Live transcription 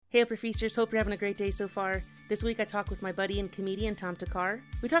Hey Upper Feasters, hope you're having a great day so far. This week I talk with my buddy and comedian Tom Thakkar.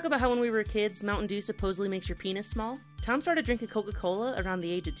 We talk about how when we were kids, Mountain Dew supposedly makes your penis small. Tom started drinking Coca-Cola around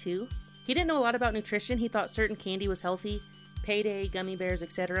the age of 2. He didn't know a lot about nutrition. He thought certain candy was healthy, Payday, gummy bears,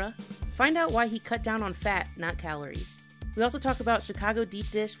 etc. Find out why he cut down on fat, not calories. We also talk about Chicago deep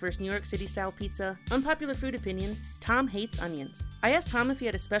dish versus New York City style pizza, unpopular food opinion, Tom hates onions. I asked Tom if he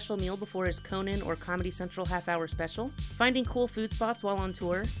had a special meal before his Conan or Comedy Central half-hour special, finding cool food spots while on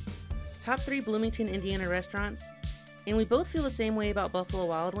tour, top 3 Bloomington, Indiana restaurants, and we both feel the same way about Buffalo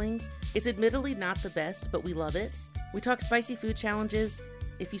Wild Wings. It's admittedly not the best, but we love it. We talk spicy food challenges.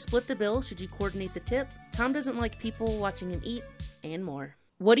 If you split the bill, should you coordinate the tip? Tom doesn't like people watching him eat, and more.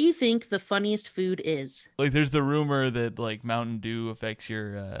 What do you think the funniest food is? Like, there's the rumor that like Mountain Dew affects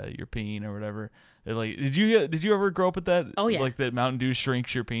your peen or whatever. Like, did you ever grow up with that? Oh yeah. Like that Mountain Dew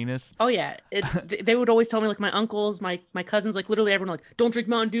shrinks your penis? Oh yeah. They would always tell me, like my uncles, my cousins, like literally everyone, like, don't drink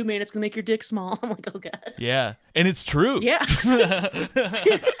Mountain Dew, man. It's gonna make your dick small. I'm like, oh god. Yeah, and it's true. Yeah.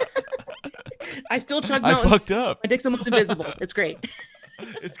 I still chug Mountain. I fucked up. My dick's almost invisible. It's great.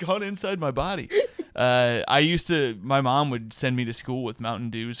 It's gone inside my body. My mom would send me to school with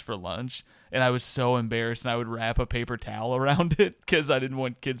Mountain Dews for lunch, and I was so embarrassed, and I would wrap a paper towel around it because I didn't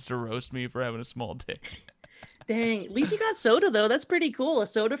want kids to roast me for having a small dick. Dang. At least you got soda, though. That's pretty cool. A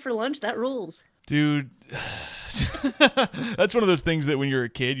soda for lunch, that rules. Dude, that's one of those things that when you're a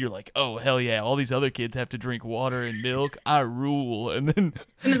kid, you're like, oh, hell yeah, all these other kids have to drink water and milk. I rule. And then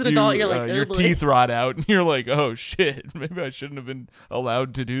as an adult, you're like, your teeth rot out, and you're like, oh, shit, maybe I shouldn't have been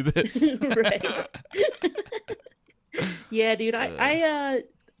allowed to do this. Right. Yeah, dude, I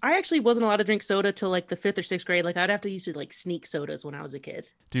actually wasn't allowed to drink soda till like the 5th or 6th grade. Like I'd have to use to like sneak sodas when I was a kid.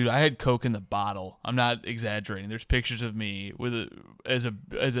 Dude, I had Coke in the bottle. I'm not exaggerating. There's pictures of me as a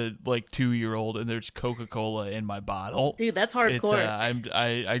like 2-year-old, and there's Coca-Cola in my bottle. Dude, that's hardcore.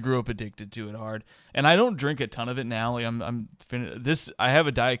 I grew up addicted to it hard, and I don't drink a ton of it now. Like I have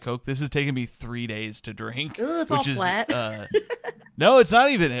a Diet Coke. This has taken me 3 days to drink. Ooh, it's all flat. No, it's not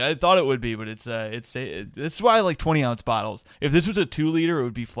even. I thought it would be, but it's why I like 20-ounce bottles. If this was a 2-liter, it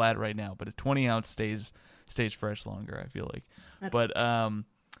would be flat right now. But a 20-ounce stays fresh longer, I feel like.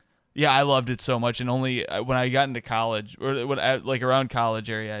 Yeah, I loved it so much, and only when I got into college, or like around college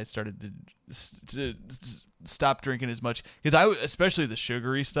area, I started to stop drinking as much, because especially the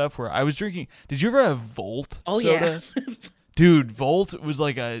sugary stuff. Where I was drinking. Did you ever have Volt? Oh soda? Yeah. Dude, Volt was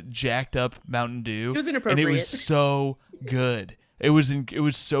like a jacked up Mountain Dew. It was inappropriate, and it was so good. It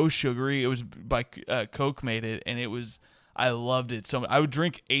was so sugary. It was by Coke made it, and I loved it so much. I would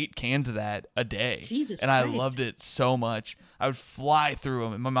drink 8 cans of that a day. Jesus and Christ. I loved it so much. I would fly through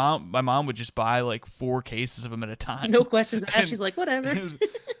them. And my mom would just buy like 4 cases of them at a time. No questions asked. She's like, whatever.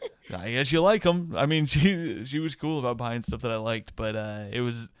 I guess you like them. I mean, she was cool about buying stuff that I liked, but it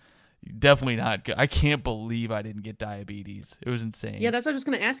was definitely not good. I can't believe I didn't get diabetes. It was insane. Yeah, that's what I was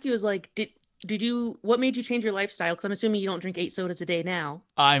just gonna ask you. Is like, what made you change your lifestyle? Because I'm assuming you don't drink 8 sodas a day now.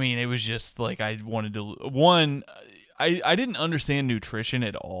 I mean, it was just like I wanted to. I didn't understand nutrition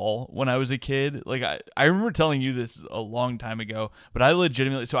at all when I was a kid. Like I remember telling you this a long time ago, but I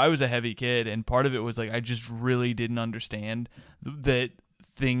legitimately, so I was a heavy kid, and part of it was like I just really didn't understand that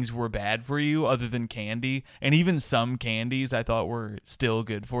things were bad for you other than candy. And even some candies I thought were still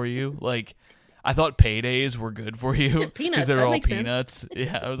good for you. Like I thought Paydays were good for you because they were all peanuts.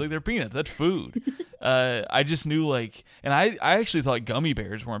 Yeah, I was like, they're peanuts. That's food. I just knew like, and I actually thought gummy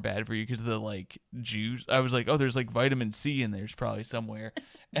bears weren't bad for you because of the like juice. I was like, oh, there's like vitamin C in there's probably somewhere,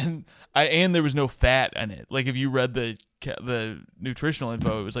 and there was no fat in it. Like if you read the nutritional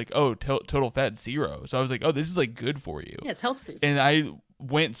info, it was like, oh, total fat 0. So I was like, oh, this is like good for you. Yeah, it's health food. And I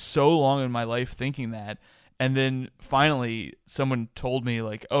went so long in my life thinking that. And then finally, someone told me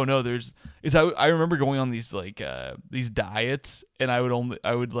like, "Oh no, I remember going on these like these diets, and I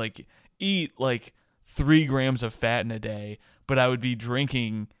would like eat like 3 grams of fat in a day, but I would be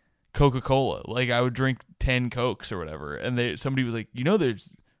drinking Coca-Cola. Like I would drink 10 Cokes or whatever. And somebody was like,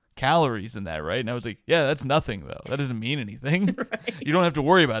 there's calories in that, right? And I was like, yeah, that's nothing though. That doesn't mean anything. Right. You don't have to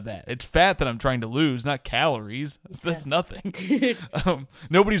worry about that. It's fat that I'm trying to lose, not calories. That's nothing.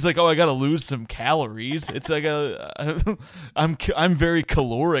 Nobody's like, oh, I got to lose some calories. It's like I'm very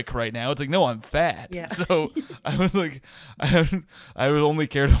caloric right now. It's like, no, I'm fat. Yeah. So I was like, I was only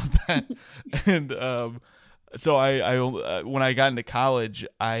cared about that. And so I when I got into college,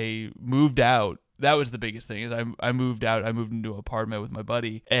 I moved out. That was the biggest thing is I moved out. I moved into an apartment with my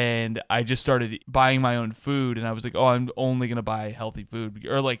buddy, and I just started buying my own food. And I was like, oh, I'm only going to buy healthy food,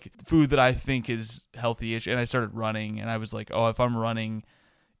 or like food that I think is healthy-ish. And I started running, and I was like, oh, if I'm running,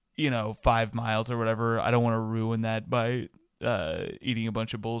 5 miles or whatever, I don't want to ruin that by eating a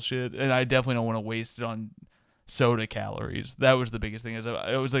bunch of bullshit, and I definitely don't want to waste it on soda calories. That was the biggest thing. Is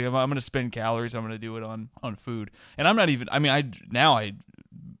I was like, if I'm going to spend calories, I'm going to do it on food. And I'm not even. I mean, I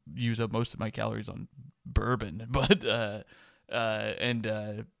use up most of my calories on bourbon, but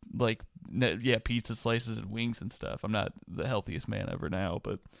like pizza slices and wings and stuff. I'm not the healthiest man ever now,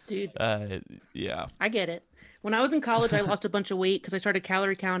 but dude, yeah, I get it. When I was in college, I lost a bunch of weight because I started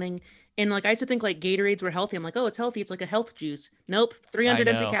calorie counting. And like I used to think like Gatorades were healthy. I'm like, oh, it's healthy. It's like a health juice. Nope, 300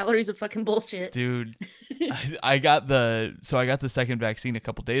 empty calories of fucking bullshit. Dude, I got the second vaccine a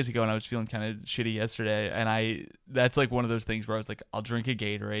couple days ago, and I was feeling kind of shitty yesterday. And that's like one of those things where I was like, I'll drink a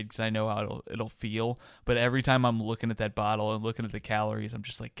Gatorade because I know how it'll feel. But every time I'm looking at that bottle and looking at the calories, I'm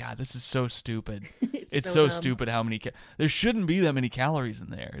just like, God, this is so stupid. It's so stupid how many. There shouldn't be that many calories in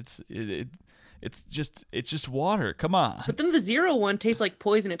there. It's just water. Come on. But then the zero one tastes like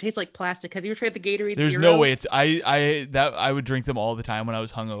poison. It tastes like plastic. Have you ever tried the Gatorade There's Zero? no way. I would drink them all the time when I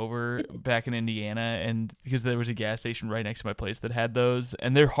was hungover back in Indiana, and because there was a gas station right next to my place that had those,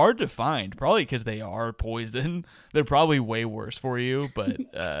 and they're hard to find, probably because they are poison. They're probably way worse for you, but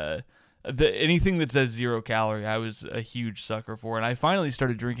anything that says 0 calorie, I was a huge sucker for, and I finally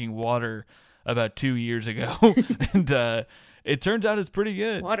started drinking water about 2 years ago, and it turns out it's pretty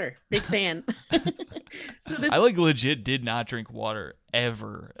good. Water. Big fan. I like legit did not drink water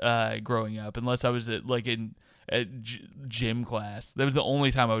ever growing up, unless I was in gym class. That was the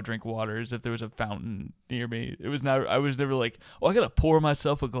only time I would drink water, is if there was a fountain near me. I was never like, oh, I gotta pour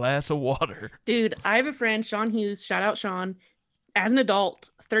myself a glass of water. Dude, I have a friend, Sean Hughes. Shout out Sean. As an adult,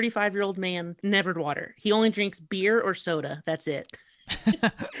 35-year-old man, never water. He only drinks beer or soda. That's it.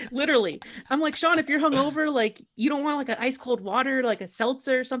 Literally. I'm like, Sean, if you're hungover, like you don't want like an ice cold water, like a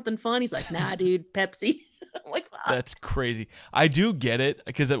seltzer or something fun. He's like, nah, dude, Pepsi. I'm like, fuck. That's crazy. I do get it,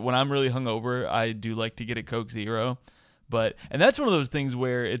 because when I'm really hungover, I do like to get a Coke Zero. And that's one of those things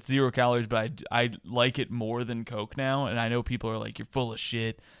where it's 0 calories, but I like it more than Coke now. And I know people are like, you're full of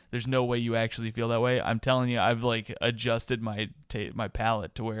shit. There's no way you actually feel that way. I'm telling you, I've like adjusted my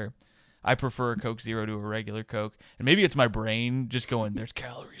palate to where I prefer a Coke Zero to a regular Coke. And maybe it's my brain just going, there's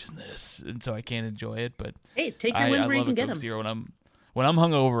calories in this, and so I can't enjoy it. But hey, take your wins where you can get them. Zero when I'm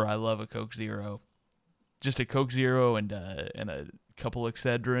hungover, I love a Coke Zero. Just a Coke Zero and a couple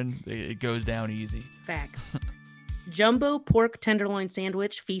Excedrin. It goes down easy. Facts. Jumbo pork tenderloin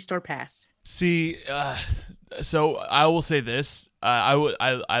sandwich, feast or pass? See, so I will say this: I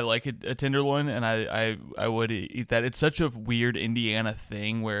like a tenderloin, and I would eat that. It's such a weird Indiana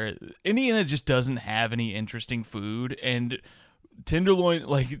thing where Indiana just doesn't have any interesting food, and tenderloin,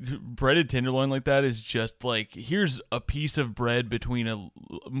 like breaded tenderloin like that, is just like, here's a piece of bread between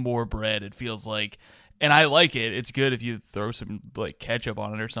more bread. It feels like, and I like it. It's good if you throw some like ketchup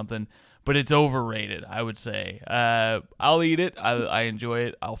on it or something. But it's overrated, I would say. I'll eat it. I enjoy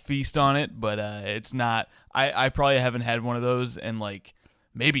it. I'll feast on it. But it's not. I probably haven't had one of those in like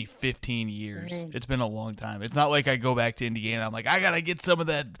maybe 15 years. It's been a long time. It's not like I go back to Indiana. I'm like, I gotta get some of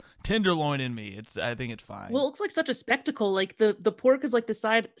that tenderloin in me. I think it's fine. Well, it looks like such a spectacle. Like the pork is like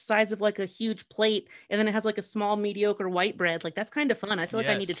the size of like a huge plate, and then it has like a small mediocre white bread. Like that's kind of fun. I feel like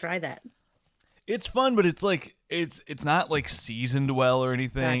I need to try that. It's fun, but it's like it's not like seasoned well or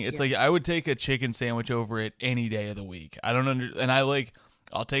anything. It's like I would take a chicken sandwich over it any day of the week. And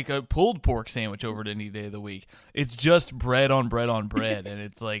I'll take a pulled pork sandwich over it any day of the week. It's just bread on bread on bread, and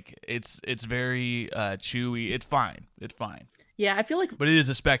it's like it's very chewy. It's fine. It's fine. Yeah, I feel like, but it is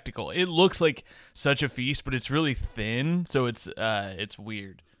a spectacle. It looks like such a feast, but it's really thin, so it's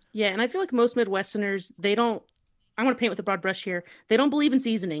weird. Yeah, and I feel like most Midwesterners, they don't. I want to paint with a broad brush here. They don't believe in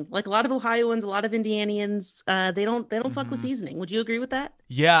seasoning. Like a lot of Ohioans, a lot of Indianians, they don't fuck with seasoning. Would you agree with that?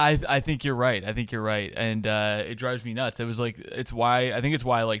 Yeah, I think you're right. And it drives me nuts. I think it's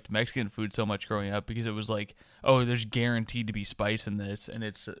why I liked Mexican food so much growing up, because it was like, oh, there's guaranteed to be spice in this, and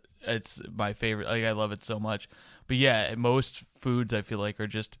it's my favorite. Like I love it so much. But yeah, most foods I feel like are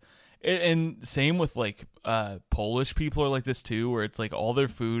just. And same with like Polish people are like this too, where it's like all their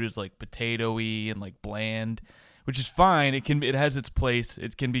food is like potato-y and like bland, which is fine. It has its place.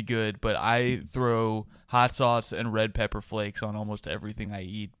 It can be good, but I throw hot sauce and red pepper flakes on almost everything I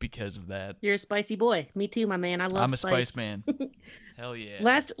eat because of that. You're a spicy boy. Me too, my man. I'm a spice man. Hell yeah.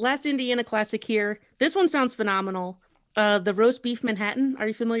 Last Indiana classic here. This one sounds phenomenal. The roast beef Manhattan. Are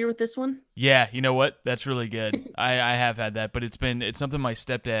you familiar with this one? Yeah, you know what? That's really good. I have had that, but it's something my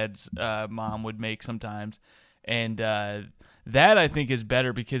stepdad's mom would make sometimes, and that I think is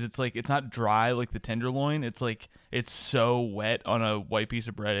better because it's like it's not dry like the tenderloin. It's like it's so wet on a white piece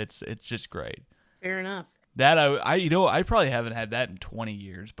of bread. It's just great. Fair enough. That I probably haven't had that in 20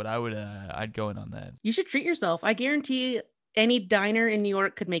 years, but I'd go in on that. You should treat yourself. I guarantee any diner in New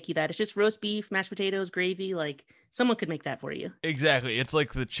York could make you that. It's just roast beef, mashed potatoes, gravy. Like someone could make that for you. Exactly. It's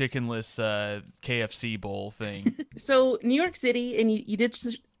like the chickenless KFC bowl thing. So New York City, and you did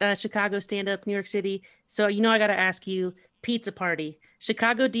Chicago stand up, New York City. So I got to ask you, pizza party,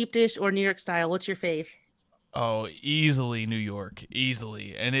 Chicago deep dish or New York style? What's your fave? Oh, easily New York,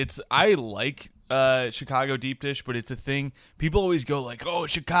 easily. And I like Chicago deep dish, but it's a thing people always go like, "Oh,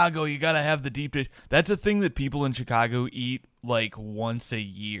 Chicago, you got to have the deep dish." That's a thing that people in Chicago eat like once a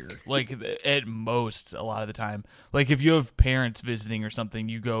year. Like at most a lot of the time. Like if you have parents visiting or something,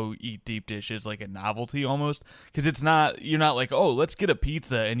 you go eat deep dish as like a novelty almost, cuz you're not like, "Oh, let's get a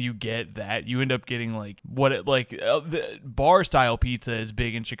pizza," and you get that. You end up getting like the bar style pizza is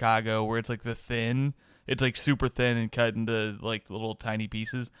big in Chicago where it's like it's like super thin and cut into like little tiny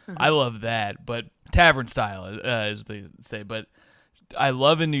pieces. I love that, but tavern style, as they say. But I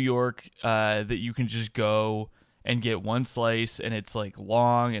love in New York that you can just go and get one slice, and it's like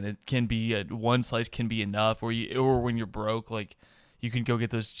long, and it can be one slice can be enough. Or when you're broke, like you can go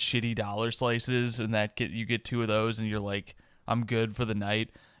get those shitty dollar slices, and you get two of those, and you're like, I'm good for the night.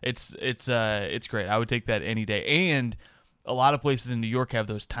 It's great. I would take that any day. And a lot of places in New York have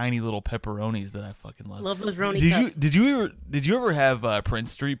those tiny little pepperonis that I fucking love. Love those Roni cups. Did you ever have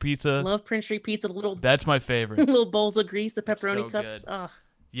Prince Street pizza? Love Prince Street pizza. That's my favorite. Little bowls of grease, the pepperoni So cups. good. Ugh.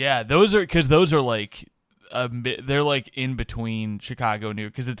 Yeah, those are like they're like in between Chicago and New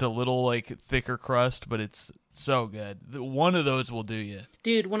York because it's a little like thicker crust, but it's so good. One of those will do you.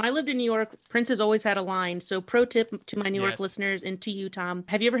 Dude, when I lived in New York, Prince has always had a line. So pro tip to my New York Yes. listeners and to you, Tom.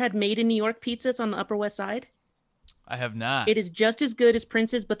 Have you ever had Made in New York pizza? It's on the Upper West Side. I have not. It is just as good as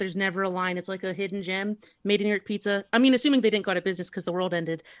Prince's, but there's never a line. It's like a hidden gem. Made in New York pizza. I mean, assuming they didn't go out of business because the world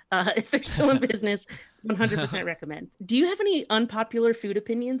ended. If they're still in business, 100% recommend. Do you have any unpopular food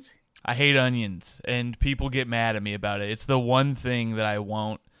opinions? I hate onions, and people get mad at me about it. It's the one thing that I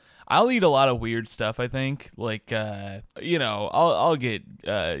won't. I'll eat a lot of weird stuff, I think. Like, I'll get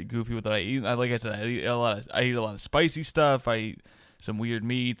goofy with what I eat. Like I said, I eat a lot of spicy stuff. I eat some weird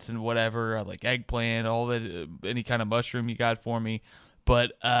meats and whatever. I like eggplant, all that, any kind of mushroom you got for me.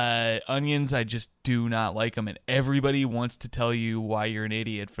 But onions, I just do not like them. And everybody wants to tell you why you're an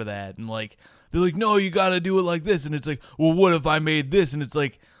idiot for that. And like, they're like, no, you got to do it like this. And it's like, well, what if I made this? And it's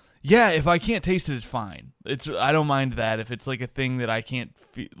like, yeah, if I can't taste it, it's fine. I don't mind that. If it's like a thing that I can't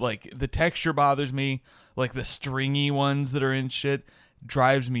feel, like the texture bothers me, like the stringy ones that are in shit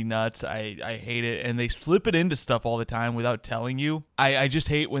drives me nuts. I hate it. And they slip it into stuff all the time without telling you. I just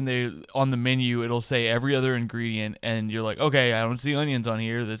hate when they on the menu, it'll say every other ingredient and you're like, okay, I don't see onions on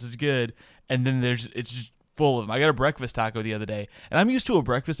here. This is good. And then it's just full of them. I got a breakfast taco the other day, and I'm used to a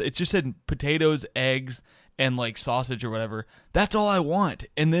breakfast. It just had potatoes, eggs, and like sausage or whatever. That's all I want.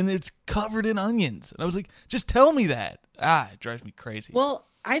 And then it's covered in onions. And I was like, just tell me that. It drives me crazy. Well,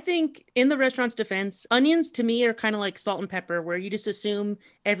 I think in the restaurant's defense, onions to me are kind of like salt and pepper, where you just assume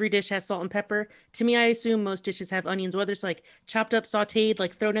every dish has salt and pepper. To me, I assume most dishes have onions, whether it's like chopped up, sauteed,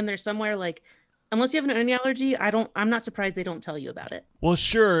 like thrown in there somewhere. Like, unless you have an onion allergy, I'm not surprised they don't tell you about it. Well,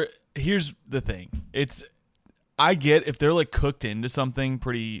 sure. Here's the thing. I get if they're like cooked into something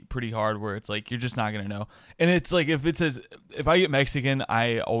pretty hard where it's like you're just not gonna know. And it's like if I get Mexican,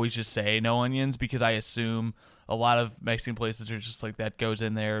 I always just say no onions because I assume a lot of Mexican places are just like that goes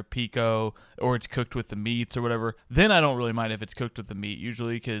in there, pico, or it's cooked with the meats or whatever. Then I don't really mind if it's cooked with the meat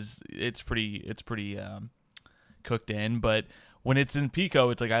usually because it's pretty cooked in. But when it's in pico,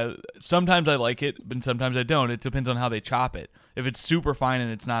 it's like sometimes I like it, but sometimes I don't. It depends on how they chop it. If it's super fine and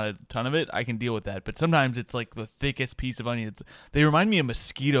it's not a ton of it, I can deal with that. But sometimes it's like the thickest piece of onion. They remind me of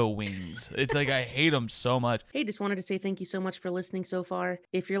mosquito wings. It's like I hate them so much. Hey, just wanted to say thank you so much for listening so far.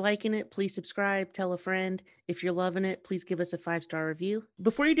 If you're liking it, please subscribe, tell a friend. If you're loving it, please give us a 5-star review.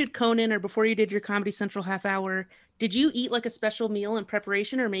 Before you did Conan or before you did your Comedy Central half hour, did you eat like a special meal in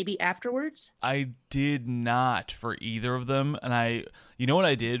preparation or maybe afterwards? I did not for either of them. And you know what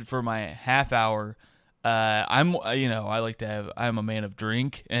I did for my half hour? I'm a man of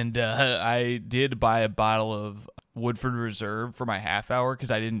drink, and I did buy a bottle of Woodford Reserve for my half hour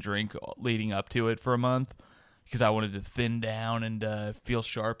because I didn't drink leading up to it for a month because I wanted to thin down and feel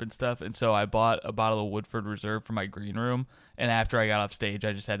sharp and stuff. And so I bought a bottle of Woodford Reserve for my green room, and after I got off stage,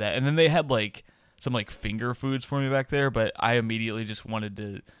 I just had that. And then they had like some like finger foods for me back there, but I immediately just wanted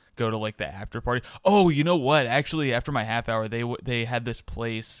to go to like the after party. Oh, you know what? Actually, after my half hour, they had this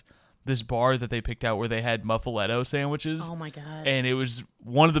bar that they picked out where they had Muffaletto sandwiches. Oh my God. And it was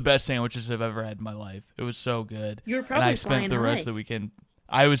one of the best sandwiches I've ever had in my life. It was so good. You were probably and I spent the rest of the weekend.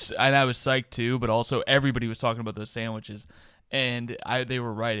 I was psyched too, but also everybody was talking about those sandwiches. And they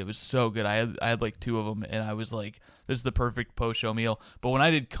were right. It was so good. I had like 2 of them, and I was like, This is the perfect post-show meal. But when I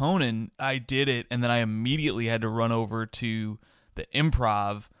did Conan, I did it, and then I immediately had to run over to the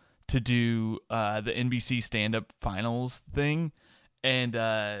Improv to do the NBC stand-up finals thing. And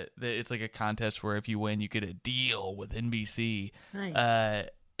it's like a contest where if you win, you get a deal with NBC. Nice.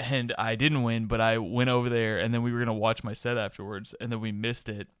 And I didn't win, but I went over there, and then we were going to watch my set afterwards, and then we missed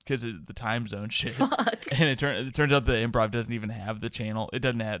it because of the time zone shit. Fuck. And it turns out the Improv doesn't even have the channel. They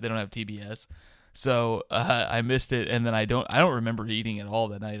don't have TBS. So I missed it, and then I don't remember eating at all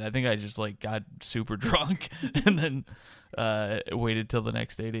that night. I think I just like got super drunk and then waited till the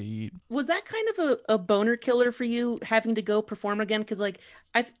next day to eat. Was that kind of a boner killer for you, having to go perform again? Because like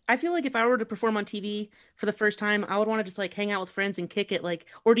I feel like if I were to perform on TV for the first time, I would want to just like hang out with friends and kick it. Like,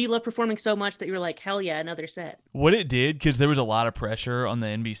 or do you love performing so much that you're like, hell yeah, another set? What it did, because there was a lot of pressure on the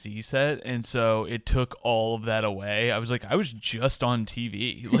NBC set, and so it took all of that away. I was like, I was just on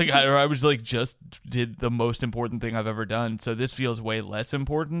TV, like I was like just did the most important thing I've ever done. So this feels way less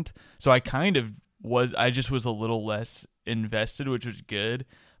important. So I just was a little less invested, which was good,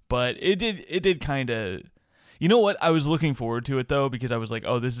 but it did kind of, you know what, I was looking forward to it though, because I was like,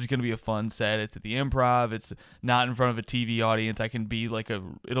 oh, this is gonna be a fun set. It's at the Improv, it's not in front of a TV audience. I can be like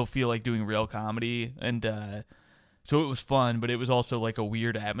it'll feel like doing real comedy, and so it was fun, but it was also like a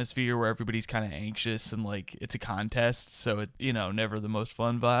weird atmosphere where everybody's kind of anxious and like it's a contest, so it, never the most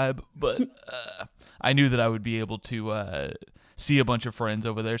fun vibe. But I knew that I would be able to see a bunch of friends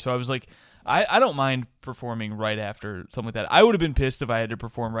over there, so I was like, I don't mind performing right after something like that. I would have been pissed if I had to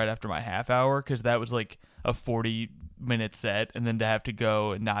perform right after my half hour, because that was like a 40-minute set, and then to have to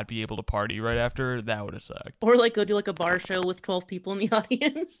go and not be able to party right after, that would have sucked. Or like go do like a bar show with 12 people in the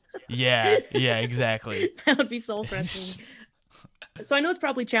audience. Yeah, exactly. That would be soul crushing. So I know it's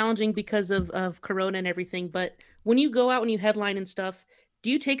probably challenging because of Corona and everything, but when you go out and you headline and stuff, do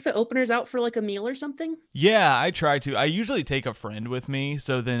you take the openers out for like a meal or something? Yeah, I try to. I usually take a friend with me,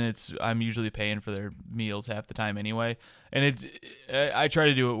 so then I'm usually paying for their meals half the time anyway. And I try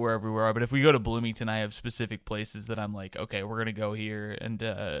to do it wherever we are. But if we go to Bloomington, I have specific places that I'm like, okay, we're gonna go here, and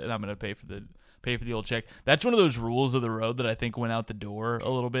I'm gonna pay for the old check. That's one of those rules of the road that I think went out the door a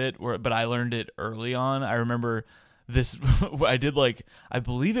little bit. But I learned it early on. I remember this, I did like, I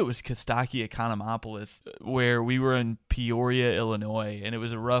believe it was Kostaki Economopolis, where we were in Peoria, Illinois, and it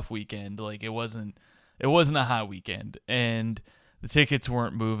was a rough weekend. Like it wasn't a hot weekend, and the tickets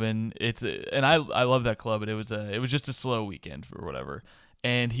weren't moving. And I love that club, but it was just a slow weekend or whatever.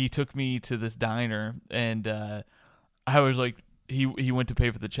 And he took me to this diner, and I was like, he went to pay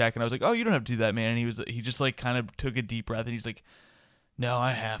for the check, and I was like, oh, you don't have to do that, man. And he just like kind of took a deep breath, and he's like, no,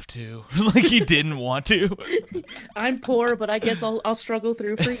 I have to. Like he didn't want to. I'm poor, but I guess I'll struggle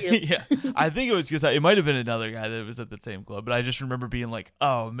through for you. Yeah, I think it was because it might have been another guy that was at the same club, but I just remember being like,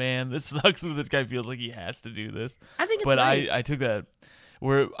 "Oh man, this sucks that this guy feels like he has to do this." I think it's but nice. I took that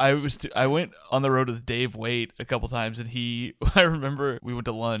where I went on the road with Dave Waite a couple times, and I remember we went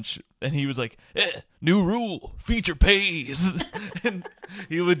to lunch, and he was like, new rule, feature pays. And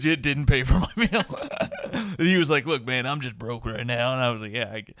he legit didn't pay for my meal. And he was like, look, man, I'm just broke right now. And I was like,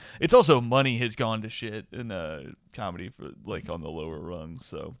 yeah, it's also money has gone to shit in comedy for like on the lower rung.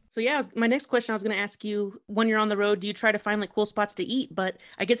 So yeah, my next question I was going to ask you, when you're on the road, do you try to find like cool spots to eat? But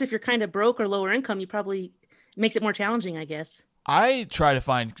I guess if you're kind of broke or lower income, you probably makes it more challenging, I guess. I try to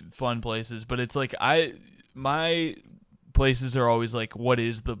find fun places, but it's like my places are always like, what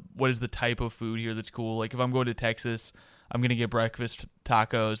is the type of food here that's cool? Like if I'm going to Texas, I'm gonna get breakfast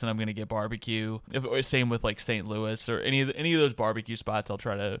tacos and I'm gonna get barbecue. Same with like St. Louis or any of those barbecue spots. I'll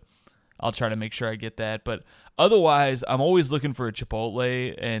try to make sure I get that. But otherwise, I'm always looking for a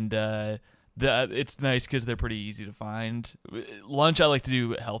Chipotle, and it's nice because they're pretty easy to find. Lunch, I like to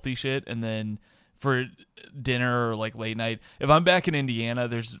do healthy shit, and then for dinner or like late night, if I'm back in Indiana,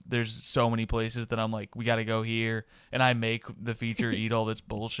 there's so many places that I'm like, we got to go here, and I make the feature eat all this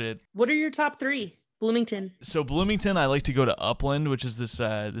bullshit. What are your top 3? Bloomington. So Bloomington, I like to go to Upland, which is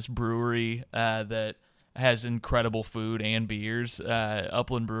this brewery that has incredible food and beers.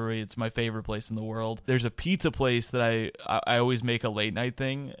 Upland Brewery, it's my favorite place in the world. There's a pizza place that I always make a late night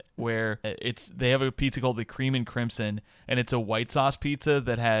thing where they have a pizza called the Cream and Crimson, and it's a white sauce pizza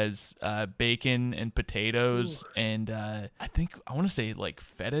that has bacon and potatoes. Ooh. And I want to say like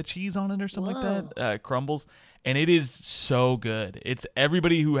feta cheese on it or something. Whoa. Like that, crumbles, and it is so good. It's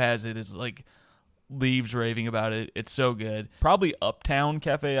everybody who has it is like leaves raving about it. It's so good. Probably Uptown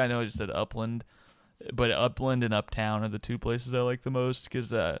Cafe. I know I just said Upland, but Upland and Uptown are the two places I like the most,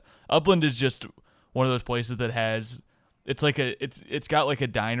 because Upland is just one of those places that has it's got like a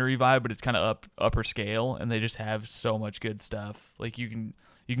dinery vibe, but it's kind of upper scale, and they just have so much good stuff. Like you can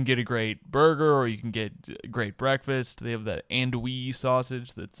You can get a great burger or you can get a great breakfast. They have that andouille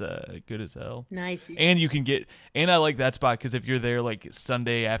sausage that's good as hell. Nice, dude. And you can get, and I like that spot because if you're there like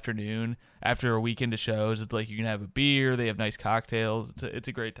Sunday afternoon after a weekend of shows, it's like you can have a beer. They have nice cocktails. It's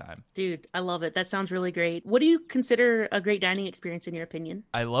a great time. Dude, I love it. That sounds really great. What do you consider a great dining experience in your opinion?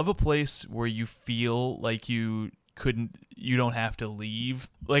 I love a place where you feel like you don't have to leave.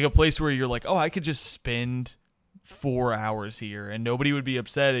 Like a place where you're like, oh, I could just spend 4 hours here and nobody would be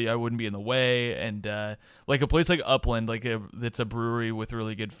upset. I wouldn't be in the way. And like a place like Upland, that's a brewery with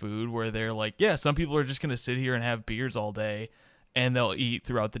really good food where they're like, yeah, some people are just going to sit here and have beers all day and they'll eat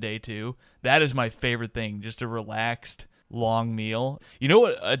throughout the day too. That is my favorite thing, just a relaxed long meal. You know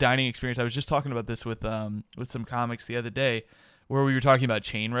what, a dining experience, I was just talking about this with some comics the other day where we were talking about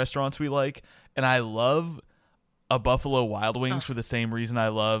chain restaurants we like, and I love a Buffalo Wild Wings for the same reason I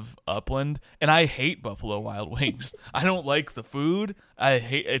love Upland, and I hate Buffalo Wild Wings. I don't like the food.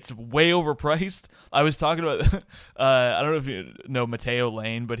 It's way overpriced. I was talking about I don't know if you know Mateo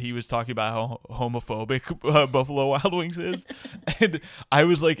Lane, but he was talking about how homophobic Buffalo Wild Wings is, and I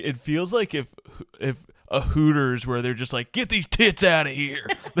was like, it feels like if a Hooters where they're just like, get these tits out of here.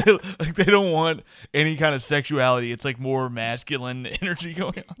 They don't want any kind of sexuality. It's like more masculine energy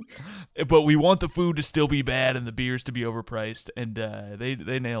going on. But we want the food to still be bad and the beers to be overpriced, and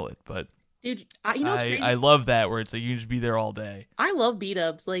they nail it. But dude, you know what's crazy? I love that where it's like you can just be there all day. I love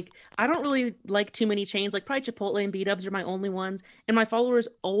B-dubs. Like, I don't really like too many chains. Like, probably Chipotle and B-dubs are my only ones. And my followers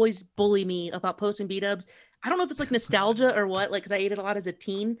always bully me about posting B-dubs. I don't know if it's like nostalgia or what, like, because I ate it a lot as a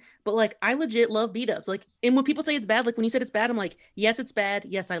teen, but like, I legit love B-dubs. Like, and when people say it's bad, like when you said it's bad, I'm like, yes, it's bad.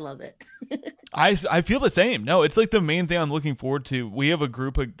 Yes, I love it. I feel the same. No, it's like the main thing I'm looking forward to. We have a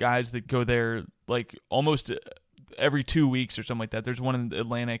group of guys that go there like almost every 2 weeks or something like that. There's one in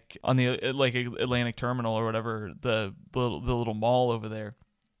Atlantic on the like Atlantic Terminal or whatever, the little mall over there,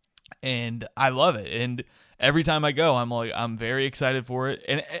 and I love it. And every time I go, I'm very excited for it,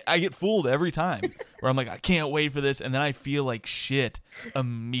 and I get fooled every time where I'm like, I can't wait for this, and then I feel like shit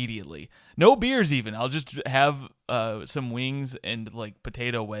immediately. No beers even. I'll just have some wings and like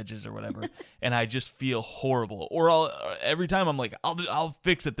potato wedges or whatever, and I just feel horrible. Or every time I'm like, I'll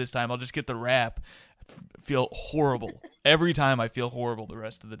fix it this time. I'll just get the wrap. Feel horrible every time. I feel horrible the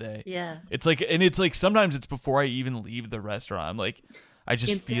rest of the day. Yeah, it's like sometimes it's before I even leave the restaurant. I'm like, I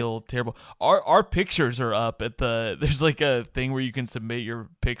just feel terrible. Our pictures are up at there's like a thing where you can submit your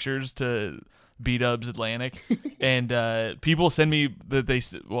pictures to B-Dubs Atlantic, and people send me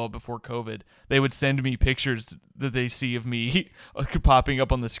before COVID, they would send me pictures that they see of me popping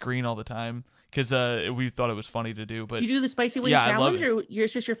up on the screen all the time. Because we thought it was funny to do. But do you do the spicy wing challenge, or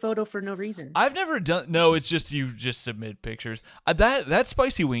it's just your photo for no reason? I've never done. No, it's just you just submit pictures. That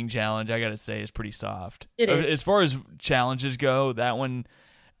spicy wing challenge, I gotta say, is pretty soft. It is. As far as challenges go, that one,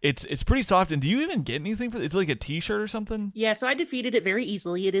 it's pretty soft. And do you even get anything for it? It's like a T-shirt or something? Yeah, so I defeated it very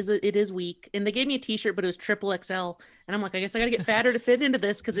easily. It is weak, and they gave me a T-shirt, but it was triple XL, and I'm like, I guess I gotta get fatter to fit into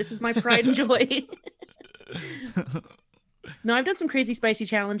this because this is my pride and joy. No, I've done some crazy spicy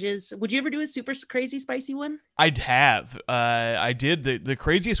challenges. Would you ever do a super crazy spicy one? I'd have. I did. The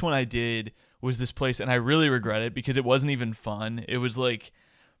craziest one I did was this place, and I really regret it because it wasn't even fun. It was like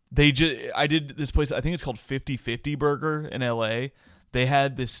I did this place, I think it's called 50/50 Burger in LA. They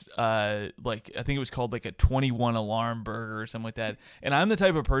had this like, I think it was called like a 21 alarm burger or something like that. And I'm the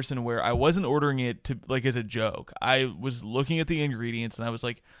type of person where I wasn't ordering it to like as a joke. I was looking at the ingredients and I was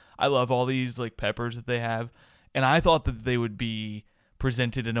like, I love all these like peppers that they have. And I thought that they would be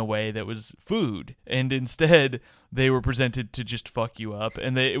presented in a way that was food, and instead they were presented to just fuck you up.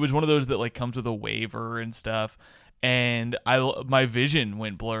 And it was one of those that like comes with a waiver and stuff. And my vision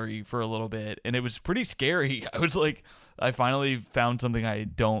went blurry for a little bit, and it was pretty scary. I was like, I finally found something I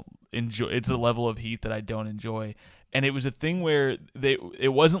don't enjoy. It's a level of heat that I don't enjoy. And it was a thing where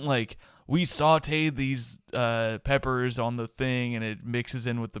it wasn't like, we sauteed these peppers on the thing and it mixes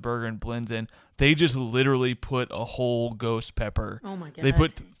in with the burger and blends in. They just literally put a whole ghost pepper. Oh my God. They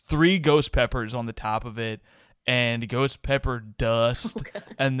put 3 ghost peppers on the top of it and ghost pepper dust,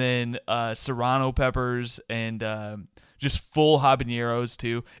 and then serrano peppers and just full habaneros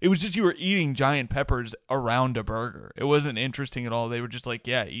too. It was just, you were eating giant peppers around a burger. It wasn't interesting at all. They were just like,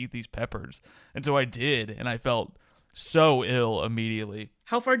 yeah, eat these peppers. And so I did, and I felt so ill immediately.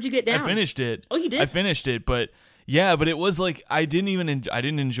 How far did you get down? I finished it. Oh, you did? I finished it, but yeah, but it was like I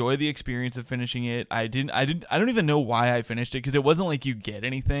didn't enjoy the experience of finishing it. I don't even know why I finished it, because it wasn't like you get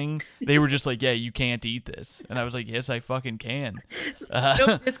anything. They were just like, yeah, you can't eat this, and I was like, yes, I fucking can.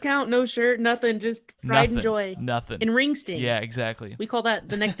 No discount, no shirt, nothing, just pride and joy. Nothing. And ring sting. Yeah, exactly. We call that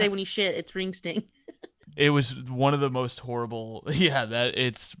the next day when you shit. It's ring sting. It was one of the most horrible. Yeah,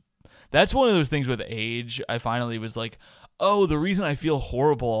 that's one of those things with age. I finally was like, oh, the reason I feel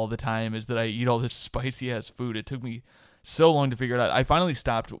horrible all the time is that I eat all this spicy ass food. It took me so long to figure it out. I finally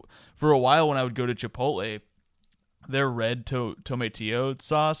stopped for a while when I would go to Chipotle. Their red tomatillo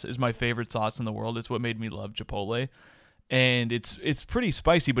sauce is my favorite sauce in the world. It's what made me love Chipotle. And it's pretty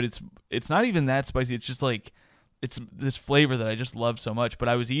spicy, but it's not even that spicy. It's just like it's this flavor that I just love so much. But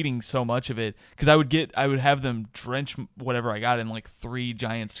I was eating so much of it because I would have them drench whatever I got in like 3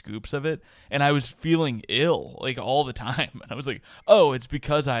 giant scoops of it, and I was feeling ill like all the time. And I was like, oh, it's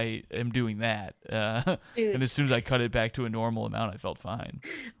because I am doing that. And as soon as I cut it back to a normal amount, I felt fine.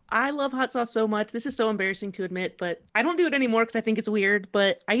 I love hot sauce so much. This is so embarrassing to admit, but I don't do it anymore because I think it's weird.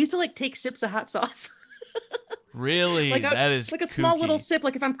 But I used to like take sips of hot sauce. Really? Like that is like a kooky. small little sip.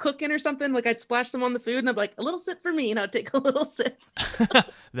 Like if I'm cooking or something, like I'd splash some on the food and I'm like, a little sip for me, and I'd take a little sip.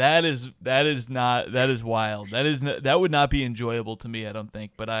 That is wild. That would not be enjoyable to me, I don't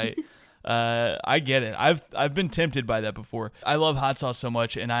think. But I get it. I've been tempted by that before. I love hot sauce so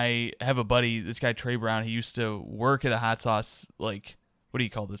much, and I have a buddy, this guy Trey Brown. He used to work at a hot sauce, like, what do you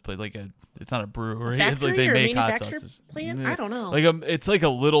call this place? Like it's not a brewery. Factory like they or make hot manufacturer sauces. Plant? I don't know. Like it's like a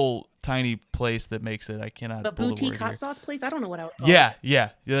little tiny place that makes it. I cannot. A boutique hot sauce place? I don't know what I would call it. Yeah,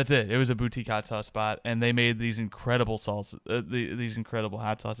 that's it. It was a boutique hot sauce spot, and they made these incredible sauces, these incredible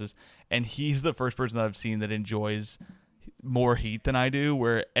hot sauces. And he's the first person that I've seen that enjoys more heat than I do.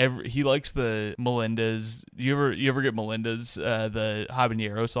 Where he likes the Melinda's. You ever get Melinda's the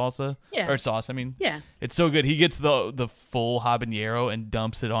habanero salsa? Yeah. Or sauce? I mean, yeah, it's so good. He gets the full habanero and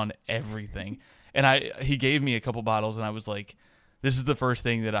dumps it on everything. And he gave me a couple bottles, and I was like, this is the first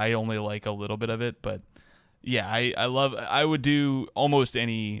thing that I only like a little bit of it, but yeah, I would do almost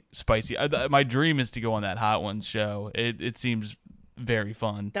any spicy. My dream is to go on that Hot Ones show. It seems very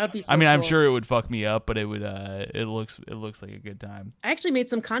fun. That would be so I mean, cool. I'm sure it would fuck me up, but it would it looks like a good time. I actually made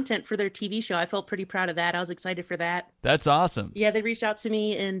some content for their TV show. I felt pretty proud of that. I was excited for that. That's awesome. Yeah, they reached out to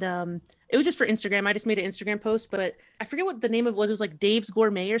me, and it was just for Instagram. I just made an Instagram post, but I forget what the name of it was. It was like Dave's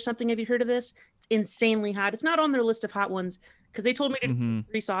Gourmet or something. Have you heard of this? It's insanely hot. It's not on their list of hot ones because they told me to do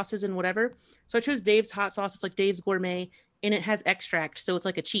 3 sauces and whatever. So I chose Dave's hot sauce. It's like Dave's Gourmet, and it has extract, so it's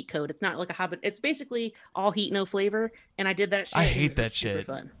like a cheat code. It's not like a habit. It's basically all heat, no flavor. And I did that shit. I hate that shit.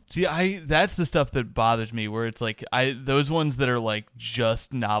 Fun. See, that's the stuff that bothers me, where it's like those ones that are like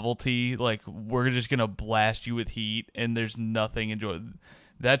just novelty, like we're just gonna blast you with heat and there's nothing enjoyable.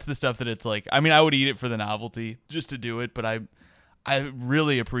 That's the stuff that it's like. I mean, I would eat it for the novelty just to do it, but I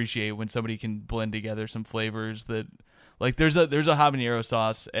really appreciate when somebody can blend together some flavors that, like, there's a habanero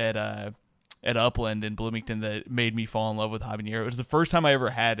sauce at Upland in Bloomington that made me fall in love with habanero. It was the first time I ever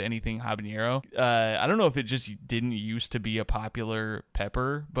had anything habanero. I don't know if it just didn't used to be a popular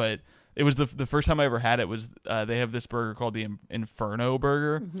pepper, but it was the first time I ever had it. Was they have this burger called the Inferno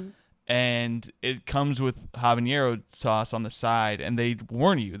Burger, and it comes with habanero sauce on the side, and they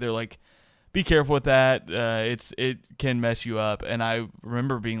warn you. They're like, be careful with that. It can mess you up. And I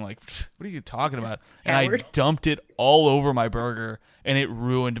remember being like, what are you talking about? And I dumped it all over my burger, and it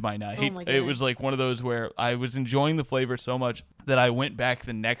ruined my night. Oh my God. It was like one of those where I was enjoying the flavor so much that I went back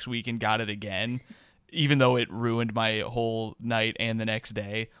the next week and got it again, even though it ruined my whole night and the next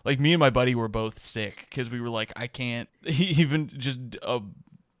day. Like, me and my buddy were both sick because we were like, I can't even just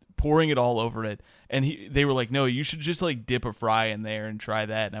pouring it all over it. And they were like, no, you should just like dip a fry in there and try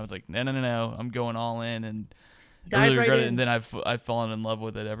that. And I was like, no, I'm going all in, and I really regret it. And then I've fallen in love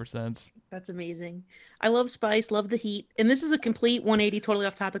with it ever since. That's amazing. I love spice, love the heat. And this is a complete 180, totally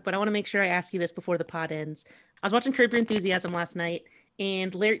off topic, but I want to make sure I ask you this before the pod ends. I was watching Curb Your Enthusiasm last night,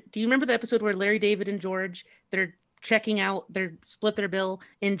 and Larry, do you remember the episode where Larry David and George, they're checking out, they're split their bill,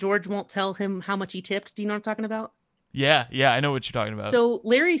 and George won't tell him how much he tipped? Do you know what I'm talking about? Yeah, I know what you're talking about. So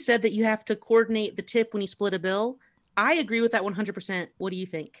Larry said that you have to coordinate the tip when you split a bill. I agree with that 100%. What do you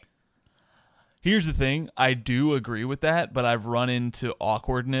think? Here's the thing. I do agree with that, but I've run into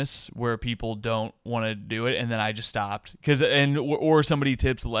awkwardness where people don't want to do it, and then I just stopped or somebody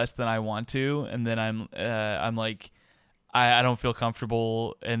tips less than I want to, and then I'm like, I don't feel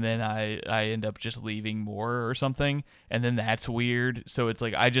comfortable, and then I end up just leaving more or something, and then that's weird. So it's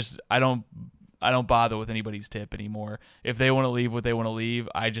like I don't bother with anybody's tip anymore. If they want to leave what they want to leave,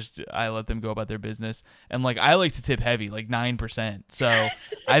 I let them go about their business. And like, I like to tip heavy, like 9%. So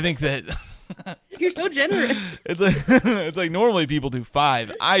I think that you're so generous. It's like normally people do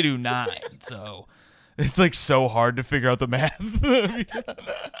 5. I do 9. So It's like so hard to figure out the math.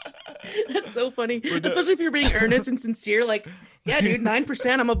 That's so funny, especially if you're being earnest and sincere. Like, yeah, dude,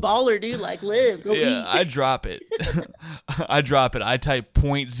 9%. I'm a baller, dude. Like, live, go eat. I drop it. I drop it. I type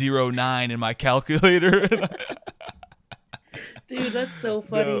 0.09 in my calculator. Dude, that's so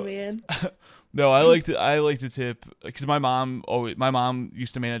funny, man. No, I like to tip because my mom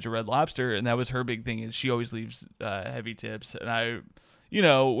used to manage a Red Lobster, and that was her big thing. Is she always leaves heavy tips, and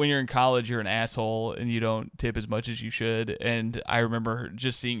when you're in college, you're an asshole and you don't tip as much as you should. And I remember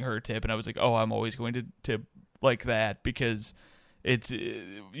just seeing her tip, and I was like, oh, I'm always going to tip like that because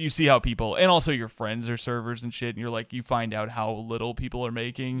you see how people, and also your friends are servers and shit, and you're like, you find out how little people are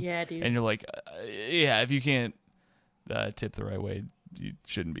making. Yeah, dude. And you're like, if you can't tip the right way, you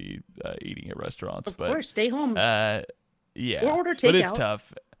shouldn't be eating at restaurants. Of course, stay home. Yeah. Or order takeout. But it's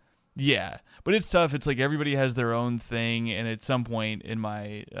tough. Yeah. But it's tough. It's like everybody has their own thing. And at some point in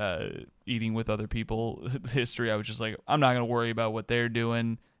my eating with other people history, I was just like, I'm not going to worry about what they're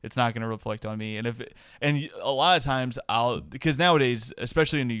doing. It's not going to reflect on me. And a lot of times because nowadays,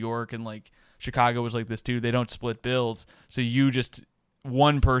 especially in New York and like Chicago was like this too, they don't split bills. So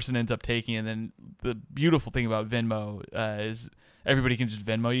one person ends up taking, and then the beautiful thing about Venmo is everybody can just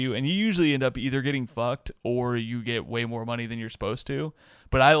Venmo you, and you usually end up either getting fucked or you get way more money than you're supposed to.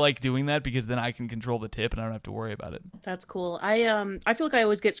 But I like doing that because then I can control the tip and I don't have to worry about it. That's cool. I feel like I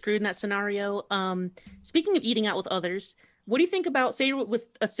always get screwed in that scenario. Speaking of eating out with others, what do you think about, say you're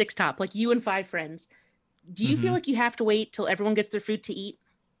with a six top, like you and 5 friends? Do you feel like you have to wait till everyone gets their food to eat?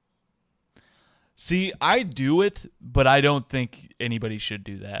 See, I do it, but I don't think anybody should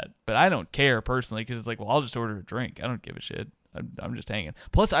do that. But I don't care personally because it's like, well, I'll just order a drink. I don't give a shit. I'm just hanging.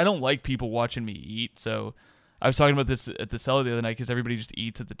 Plus, I don't like people watching me eat. So I was talking about this at the cellar the other night because everybody just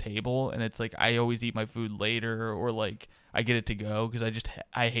eats at the table. And it's like I always eat my food later, or like I get it to go because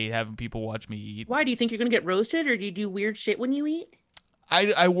I hate having people watch me eat. Why? Do you think you're going to get roasted, or do you do weird shit when you eat?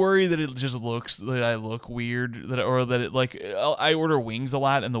 I worry that it just looks that I look weird, or that it like I order wings a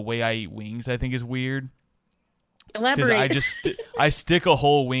lot, and the way I eat wings I think is weird. Elaborate. I just I stick a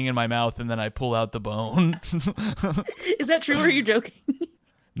whole wing in my mouth and then I pull out the bone. Is that true, or are you joking?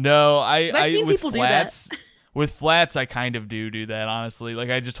 No, I with flats. Do that. With flats, I kind of do that, honestly. Like,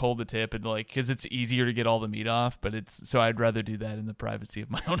 I just hold the tip and, like, because it's easier to get all the meat off, so I'd rather do that in the privacy of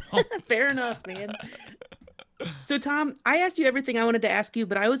my own home. Fair enough, man. So, Tom, I asked you everything I wanted to ask you,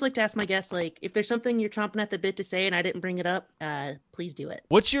 but I always like to ask my guests, like, if there's something you're chomping at the bit to say and I didn't bring it up, please do it.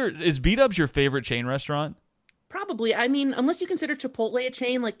 Is Beat-Ups your favorite chain restaurant? Probably. I mean, unless you consider Chipotle a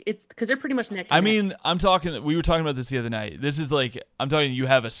chain, like it's because they're pretty much neck to I neck. mean, we were talking about this the other night. This is like, I'm talking, you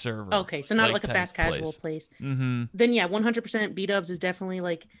have a server. Okay, so not like a fast casual place. Mm-hmm. Then yeah, 100% Beat-Ups is definitely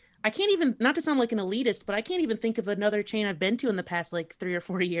like, I can't even, not to sound like an elitist, but I can't even think of another chain I've been to in the past like 3 or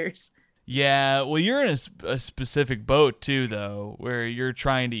 4 years. Yeah, well, you're in a specific boat too, though, where you're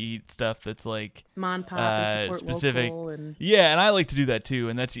trying to eat stuff that's like Mon Pop and support specific. Local and... Yeah, and I like to do that too,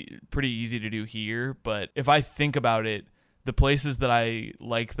 and that's pretty easy to do here. But if I think about it, the places that I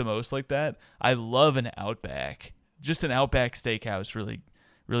like the most like that, I love an Outback. Just an Outback Steakhouse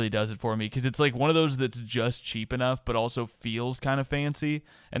really does it for me because it's like one of those that's just cheap enough, but also feels kind of fancy.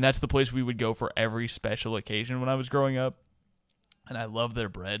 And that's the place we would go for every special occasion when I was growing up. And I love their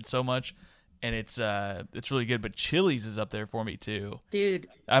bread so much, and it's really good. But Chili's is up there for me too, dude.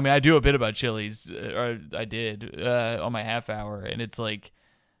 I mean, I do a bit about Chili's, or I did on my half hour, and it's like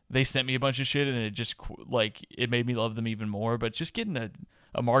they sent me a bunch of shit, and it just like it made me love them even more. But just getting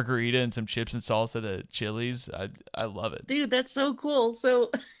a margarita and some chips and salsa at Chili's, I love it, dude. That's so cool.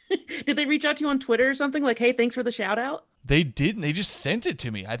 So, did they reach out to you on Twitter or something like, "Hey, thanks for the shout out"? They didn't. They just sent it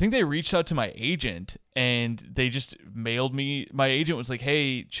to me. I think they reached out to my agent and they just mailed me. My agent was like,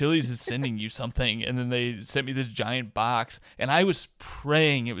 hey, Chili's is sending you something. And then they sent me this giant box. And I was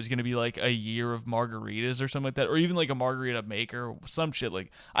praying it was going to be like a year of margaritas or something like that. Or even like a margarita maker, some shit. Like,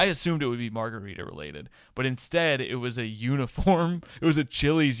 I assumed it would be margarita related. But instead, it was a uniform. It was a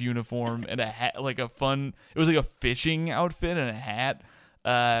Chili's uniform and a hat, like it was like a fishing outfit and a hat,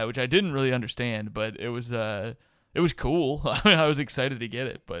 which I didn't really understand. But it was cool. I was excited to get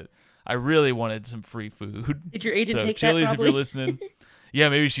it, but I really wanted some free food. Did your agent take Chili's, that probably? if you're listening. Yeah,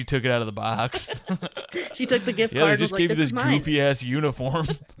 maybe she took it out of the box. She took the gift yeah, card they just and was gave like, you this goofy-ass uniform.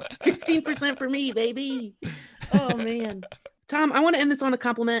 15% for me, baby. Oh, man. Tom, I want to end this on a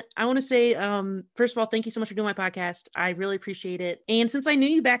compliment. I want to say, first of all, thank you so much for doing my podcast. I really appreciate it. And since I knew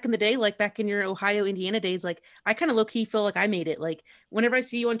you back in the day, like back in your Ohio, Indiana days, like I kind of low-key feel like I made it. Like whenever I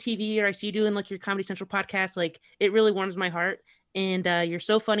see you on TV or I see you doing like your Comedy Central podcast, like it really warms my heart. And you're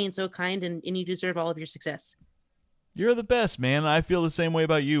so funny and so kind, and you deserve all of your success. You're the best, man. I feel the same way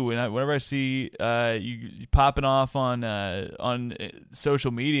about you. Whenever I see you popping off on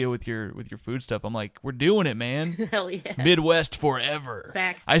social media with your food stuff, I'm like, we're doing it, man. Hell yeah. Midwest forever.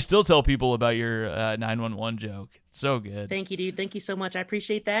 Facts. I still tell people about your 911 joke. It's so good. Thank you, dude. Thank you so much. I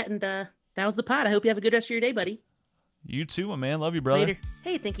appreciate that. And that was the pod. I hope you have a good rest of your day, buddy. You too, my man. Love you, brother. Later.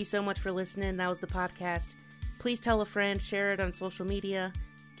 Hey, thank you so much for listening. That was the podcast. Please tell a friend, share it on social media,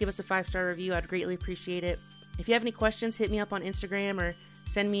 give us a 5-star review. I'd greatly appreciate it. If you have any questions, hit me up on Instagram or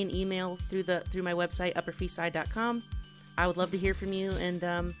send me an email through my website, upperfeastside.com. I would love to hear from you,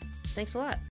 and thanks a lot.